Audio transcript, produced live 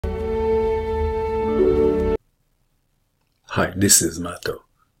Hi, this is Mato.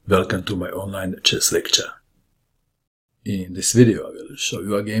 Welcome to my online chess lecture. In this video I will show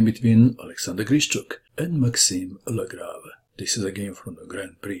you a game between Alexander Grischuk and Maxime Lagrave. This is a game from the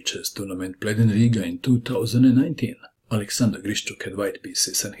Grand Prix chess tournament played in Riga in 2019. Alexander Grischuk had white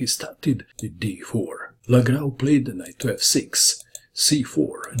pieces and he started with d4. Lagrave played knight to f6,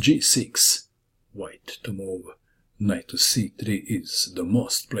 c4, g6. White to move. Knight to c3 is the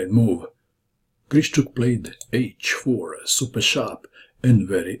most played move. Grischuk played h4, super sharp and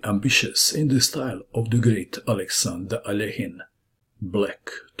very ambitious in the style of the great Alexander Alekhine.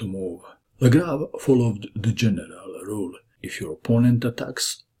 Black to move. Lagrave followed the general rule. If your opponent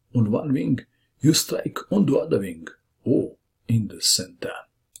attacks on one wing, you strike on the other wing, or in the center.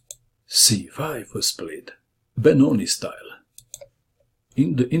 c5 was played, Benoni style.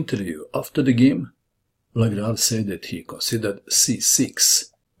 In the interview after the game, Lagrave said that he considered c6,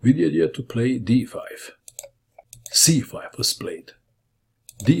 with the idea to play d5. c5 was played,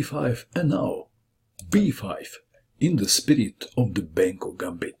 d5 and now b5 in the spirit of the Benko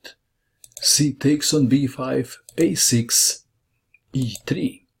gambit. C takes on b5, a6,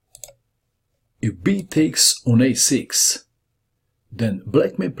 e3. If b takes on a6, then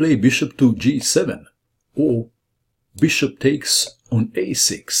black may play bishop to g7 or bishop takes on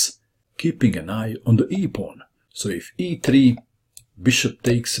a6, keeping an eye on the e-pawn. So if e3, bishop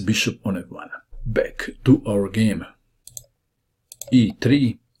takes bishop on f1. Back to our game.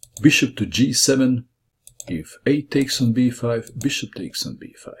 e3, bishop to g7. If a takes on b5, bishop takes on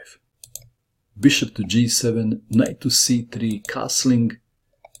b5. Bishop to g7, knight to c3, castling.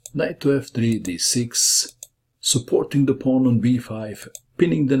 Knight to f3, d6. Supporting the pawn on b5,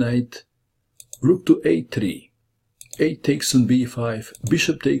 pinning the knight. Rook to a3. A takes on b5,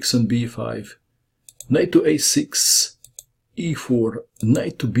 bishop takes on b5. Knight to a6. e4,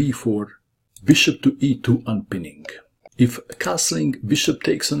 knight to b4, bishop to e2 unpinning. If castling, bishop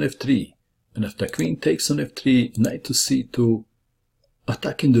takes on f3, and after queen takes on f3, knight to c2,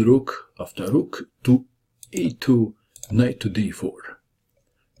 attacking the rook, after rook to e2, knight to d4.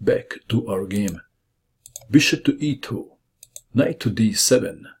 Back to our game. Bishop to e2, knight to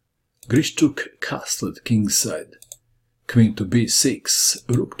d7, Grischuk castled kingside, queen to b6,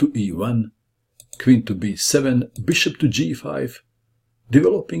 rook to e1, queen to b7, bishop to g5,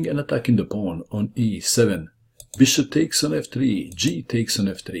 developing and attacking the pawn on e7. Bishop takes on f3, g takes on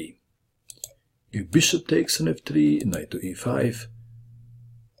f3. If bishop takes on f3, knight to e5.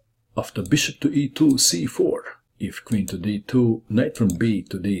 After bishop to e2, c4. If queen to d2, knight from b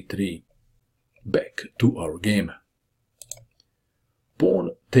to d3. Back to our game.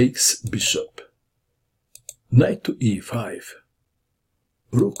 Pawn takes bishop. Knight to e5.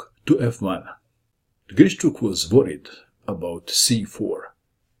 Rook to f1. Grischuk was worried about c4.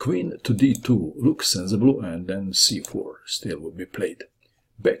 Queen to d2 looks sensible, and then c4 still will be played.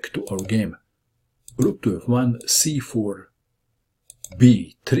 Back to our game. Rook to f1, c4,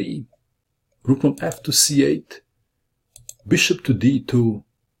 b3, rook from f to c8, bishop to d2,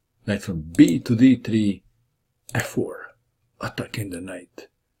 knight from b to d3, f4, attacking the knight.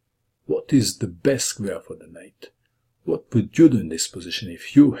 What is the best square for the knight? What would you do in this position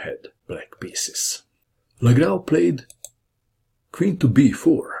if you had black pieces? Lagrave played queen to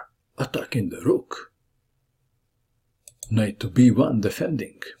b4, attacking the rook. Knight to b1,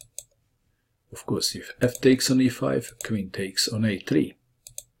 defending. Of course, if f takes on e5, queen takes on a3.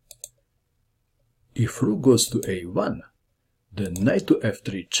 If rook goes to a1, then knight to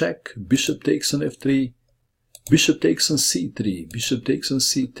f3 check, bishop takes on f3, bishop takes on c3, bishop takes on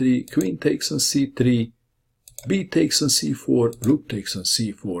c3, queen takes on c3, b takes on c4, rook takes on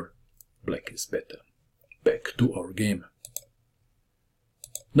c4, black is better. Back to our game.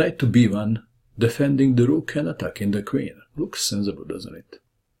 Knight to b1, defending the rook and attacking the queen. Looks sensible, doesn't it?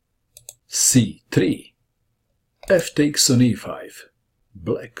 c3. F takes on e5.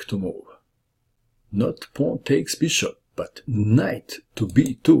 Black to move. Not pawn takes bishop, but knight to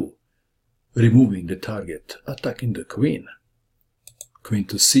b2, removing the target, attacking the queen. Queen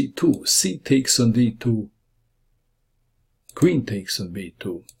to c2. C takes on d2. Queen takes on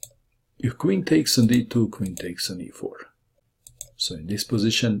b2. If queen takes on d2, queen takes on e4. So in this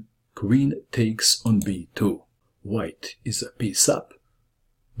position, queen takes on b2. White is a piece up,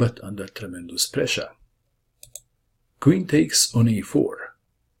 but under tremendous pressure. Queen takes on e4.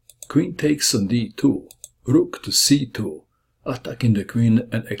 Queen takes on d2. Rook to c2, attacking the queen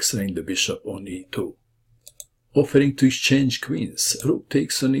and extracting the bishop on e2. Offering to exchange queens. Rook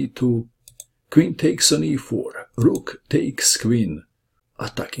takes on e2. Queen takes on e4. Rook takes queen,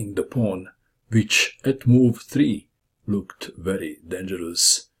 attacking the pawn, which at move 3 looked very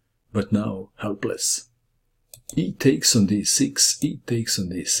dangerous, but now helpless. E takes on d6, E takes on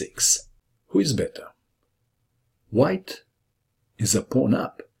d6. Who is better? White is a pawn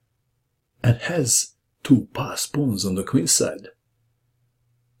up and has two passed pawns on the queen side.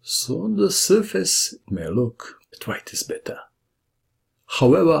 So on the surface it may look that white is better.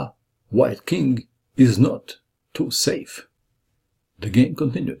 However, white king is not too safe. The game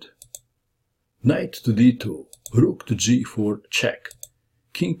continued. Knight to d2, rook to g4, check.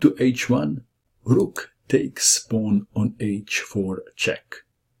 King to h1, rook takes pawn on h4, check.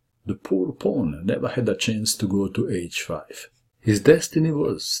 The poor pawn never had a chance to go to h5. His destiny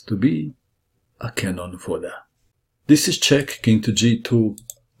was to be a cannon fodder. This is check, king to g2,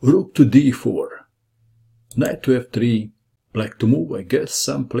 rook to d4, knight to f3, black to move. I guess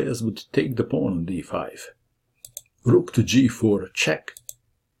some players would take the pawn on d5. Rook to g4, check.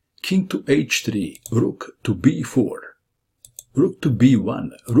 King to h3, rook to b4, rook to b1,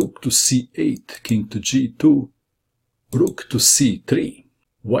 rook to c8, king to g2, rook to c3,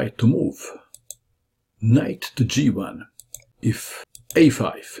 white to move, knight to g1, if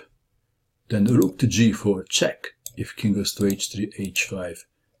a5, then rook to g4, check, if king goes to h3, h5,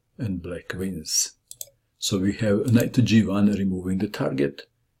 and black wins. So we have knight to g1 removing the target,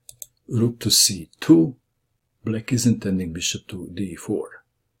 rook to c2, black is intending bishop to d4,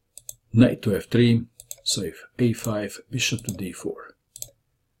 knight to f3, so if a5, bishop to d4,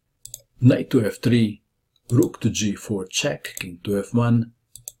 knight to f3, rook to g4, check, king to f1,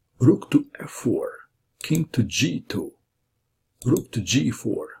 rook to f4, king to g2, rook to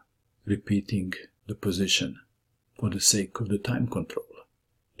g4, repeating the position for the sake of the time control.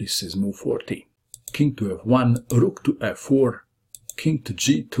 This is move 40. King to f1, rook to f4, king to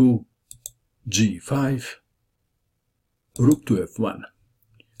g2, g5, rook to f1.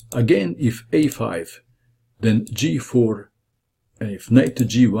 Again, if a5, then g4, and if knight to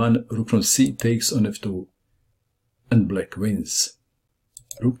g1, rook from c takes on f2, and black wins.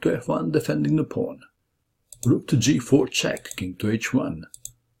 Rook to f1, defending the pawn. Rook to g4, check, king to h1,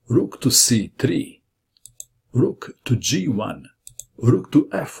 rook to c3, rook to g1, rook to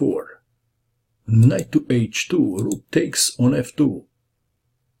f4, knight to h2, rook takes on f2,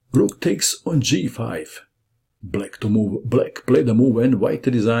 rook takes on g5, black to move, black played the move and white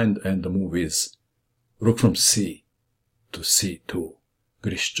resigned, and the move is rook from c to c2,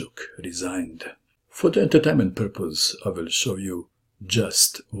 Grischuk resigned. For the entertainment purpose, I will show you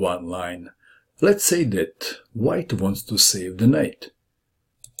just one line. Let's say that white wants to save the knight.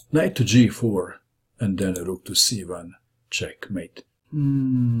 Knight to g4, and then rook to c1, checkmate.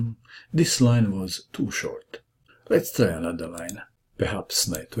 This line was too short. Let's try another line. Perhaps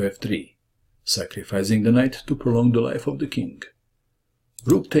knight to f3, sacrificing the knight to prolong the life of the king.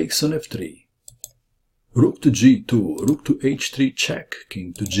 Rook takes on f3. Rook to g2, rook to h3, check,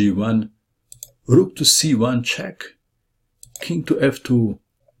 king to g1, rook to c1, check, king to f2,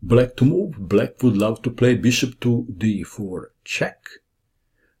 black to move. Black would love to play bishop to d4, check,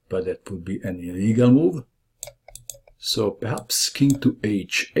 but that would be an illegal move. So perhaps king to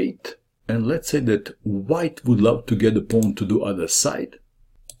h8, and let's say that white would love to get the pawn to the other side.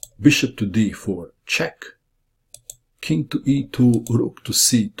 Bishop to d4, check, king to e2, rook to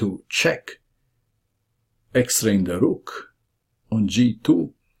c2, check, extraying the rook on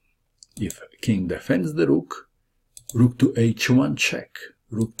g2. If king defends the rook, rook to h1, check,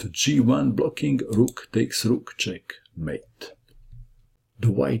 rook to g1, blocking, rook takes rook, checkmate.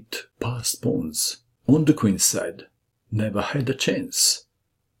 The white passed pawns on the queen side never had a chance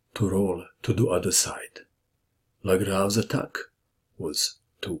to roll to the other side. Lagrave's attack was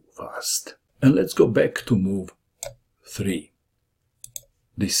too fast. And let's go back to move 3.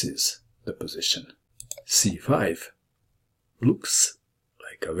 This is the position. c5 looks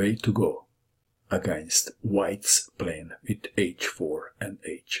like a way to go against white's plan with h4 and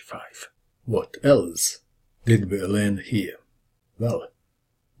h5. What else did we learn here? Well,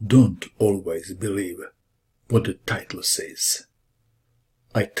 don't always believe what the title says.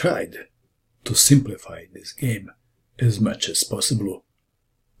 I tried to simplify this game as much as possible,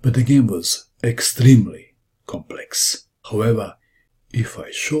 but the game was extremely complex. However, if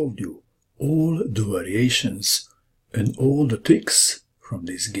I showed you all the variations and all the tricks from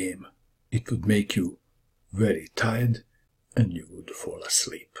this game, it would make you very tired and you would fall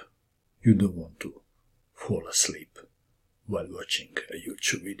asleep. You don't want to fall asleep while watching a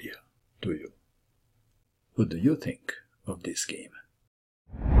YouTube video, do you? What do you think of this game?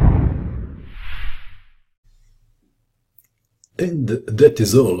 And that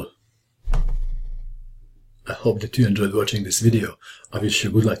is all. I hope that you enjoyed watching this video. I wish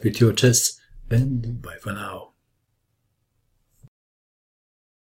you good luck with your chess, and bye for now.